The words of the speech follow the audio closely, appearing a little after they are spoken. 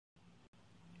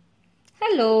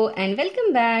Hello and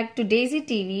welcome back to Daisy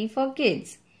TV for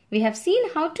Kids. We have seen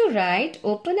how to write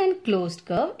open and closed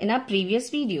curve in our previous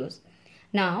videos.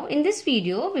 Now in this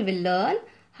video we will learn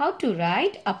how to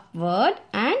write upward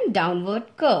and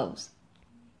downward curves.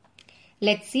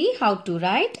 Let's see how to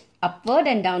write upward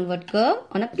and downward curve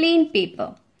on a plain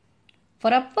paper.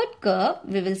 For upward curve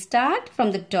we will start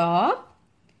from the top,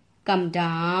 come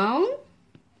down,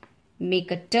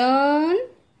 make a turn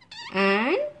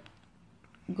and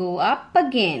go up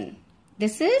again.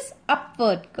 This is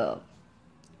upward curve.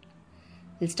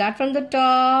 We'll start from the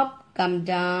top, come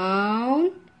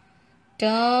down,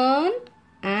 turn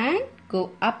and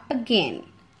go up again.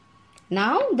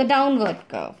 Now the downward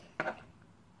curve.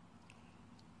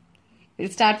 We'll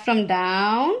start from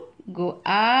down, go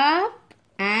up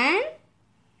and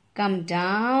come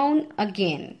down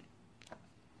again.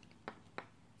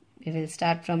 We will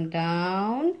start from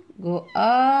down, go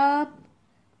up,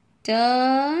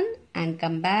 turn and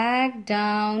come back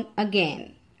down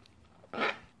again.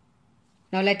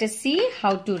 Now let us see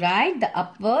how to write the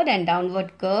upward and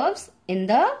downward curves in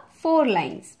the 4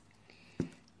 lines.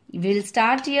 We will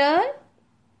start here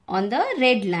on the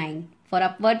red line. For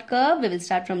upward curve, we will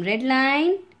start from red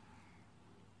line,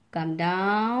 come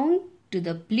down to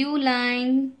the blue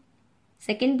line,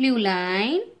 second blue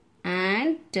line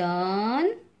and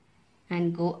turn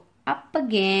and go up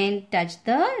again, touch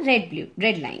the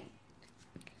red line.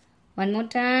 One more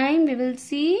time we will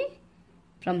see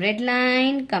from red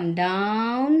line, come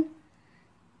down,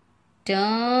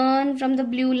 turn from the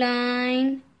blue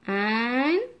line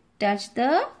and touch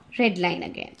the red line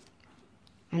again.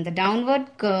 And the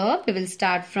downward curve we will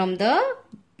start from the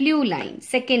blue line,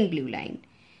 second blue line.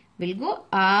 We'll go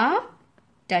up,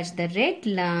 touch the red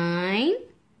line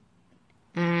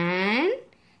and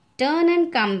turn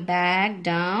and come back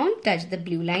down, touch the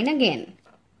blue line again.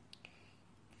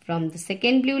 From the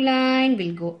second blue line,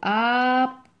 we'll go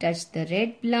up, touch the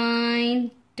red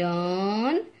line,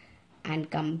 turn and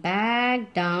come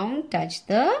back down, touch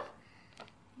the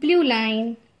blue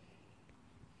line.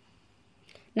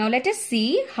 Now let us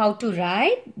see how to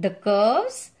write the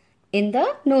curves in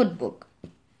the notebook.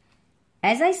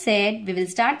 As I said, we will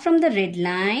start from the red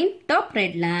line, top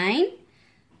red line,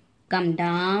 come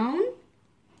down,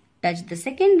 touch the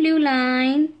second blue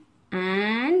line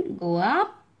and go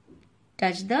up,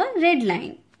 touch the red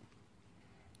line.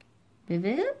 We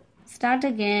will start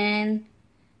again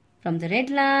from the red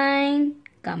line,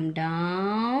 come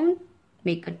down,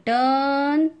 make a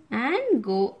turn and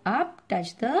go up,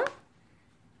 touch the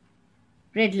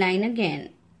red line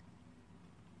again.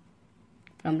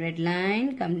 From red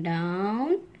line, come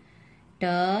down,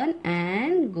 turn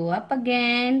and go up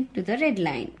again to the red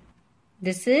line.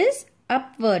 This is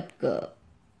upward curve.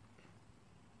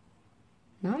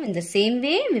 Now in the same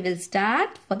way we will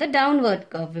start for the downward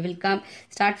curve. We will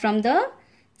start from the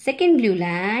second blue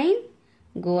line,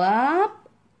 go up,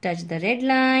 touch the red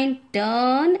line,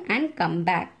 turn and come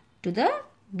back to the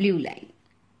blue line.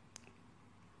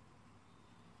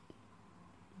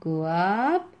 Go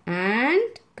up and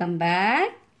come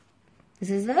back.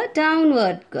 This is a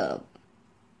downward curve.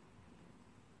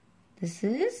 This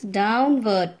is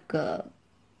downward curve.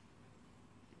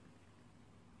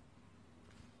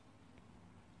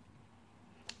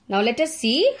 Now let us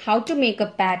see how to make a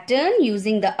pattern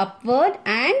using the upward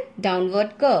and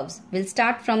downward curves. We'll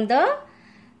start from the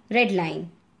red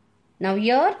line. Now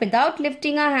here, without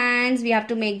lifting our hands, we have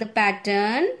to make the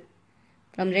pattern.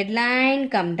 From red line,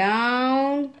 come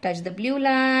down, touch the blue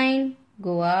line,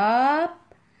 go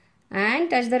up and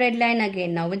touch the red line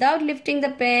again. Now without lifting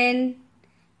the pen,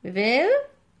 we will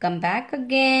come back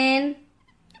again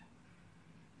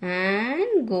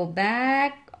and go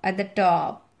back at the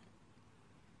top.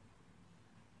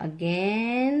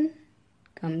 Again,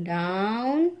 come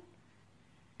down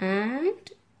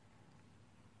and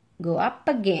go up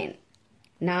again.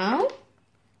 Now,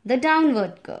 the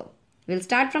downward curve. We'll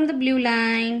start from the blue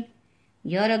line.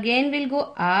 Here again we'll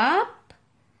go up,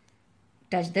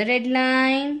 touch the red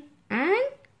line and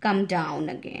come down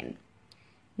again.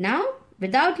 Now,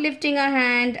 without lifting our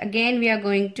hand, again we are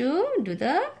going to do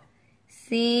the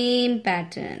same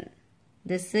pattern.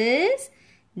 This is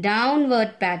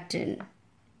downward pattern.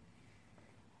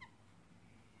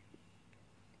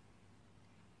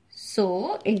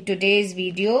 So, in today's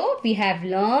video, we have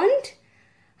learned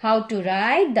how to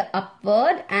write the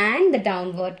upward and the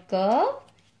downward curve.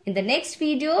 In the next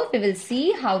video, we will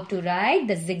see how to write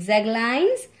the zigzag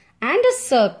lines and a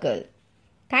circle.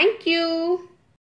 Thank you.